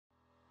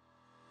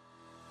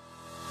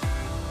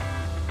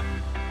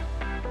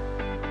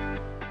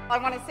I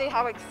want to say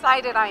how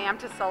excited I am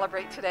to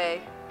celebrate today.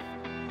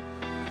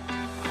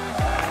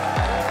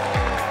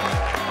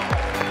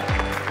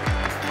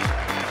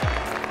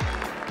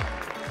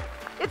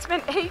 It's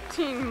been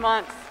 18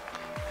 months,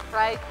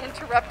 right,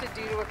 interrupted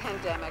due to a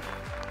pandemic.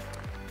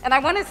 And I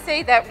want to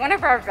say that one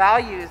of our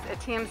values at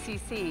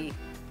TMCC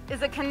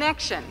is a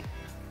connection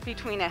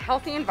between a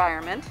healthy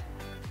environment,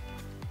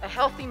 a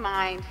healthy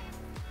mind,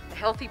 a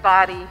healthy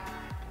body,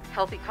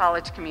 healthy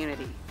college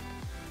community.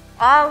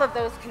 All of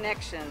those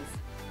connections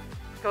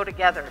go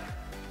together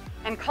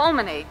and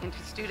culminate into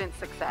student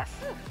success.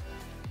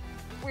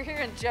 We're here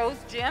in Joe's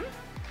gym.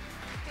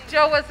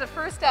 Joe was the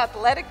first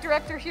athletic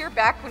director here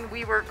back when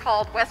we were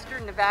called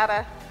Western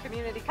Nevada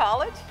Community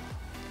College.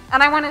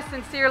 And I want to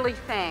sincerely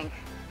thank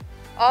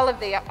all of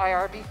the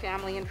IRB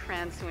family and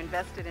friends who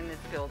invested in this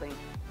building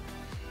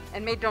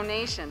and made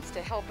donations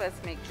to help us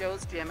make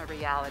Joe's gym a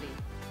reality.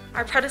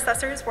 Our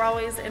predecessors were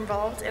always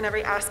involved in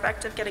every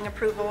aspect of getting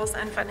approvals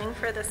and funding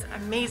for this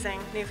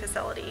amazing new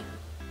facility.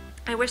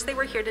 I wish they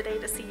were here today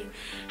to see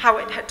how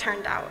it had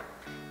turned out.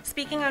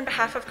 Speaking on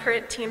behalf of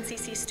current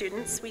TMCC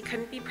students, we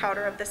couldn't be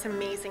prouder of this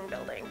amazing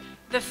building.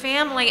 The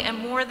family and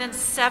more than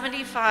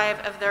 75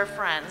 of their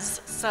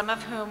friends, some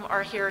of whom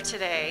are here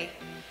today,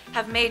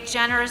 have made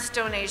generous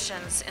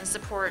donations in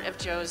support of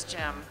Joe's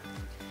gym.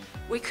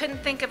 We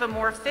couldn't think of a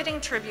more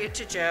fitting tribute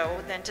to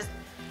Joe than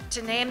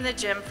to name the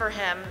gym for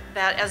him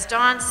that, as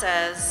Dawn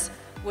says,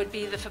 would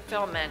be the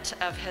fulfillment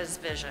of his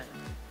vision.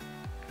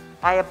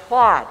 I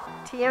applaud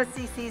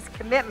TMCC's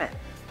commitment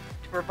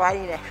to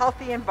providing a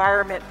healthy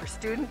environment for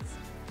students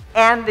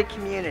and the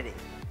community.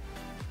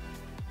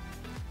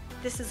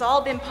 This has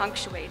all been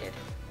punctuated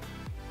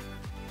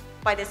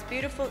by this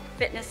beautiful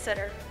fitness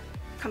center,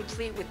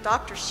 complete with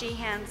Dr.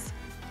 Sheehan's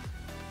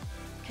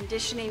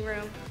conditioning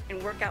room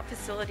and workout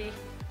facility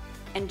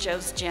and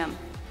Joe's gym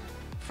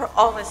for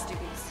all the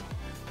students.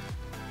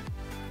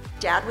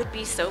 Dad would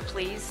be so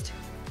pleased,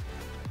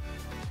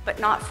 but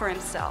not for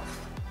himself,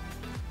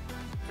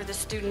 for the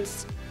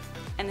students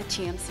and the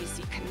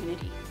TMCC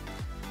community.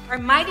 Our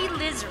mighty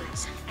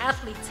lizards,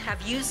 athletes,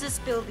 have used this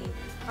building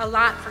a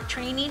lot for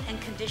training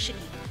and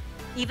conditioning,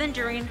 even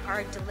during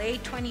our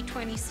delayed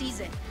 2020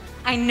 season.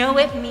 I know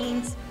it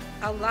means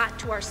a lot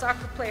to our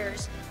soccer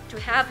players to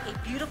have a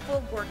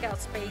beautiful workout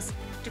space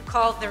to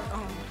call their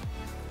own.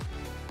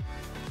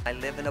 I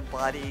live in a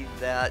body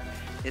that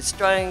is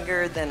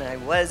stronger than I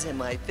was in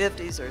my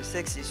 50s or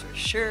 60s for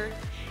sure,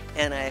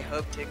 and I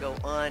hope to go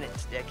on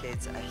into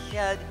decades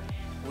ahead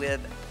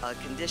with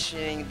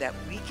conditioning that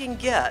we can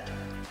get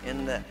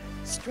in the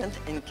strength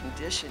and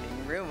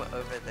conditioning room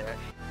over there.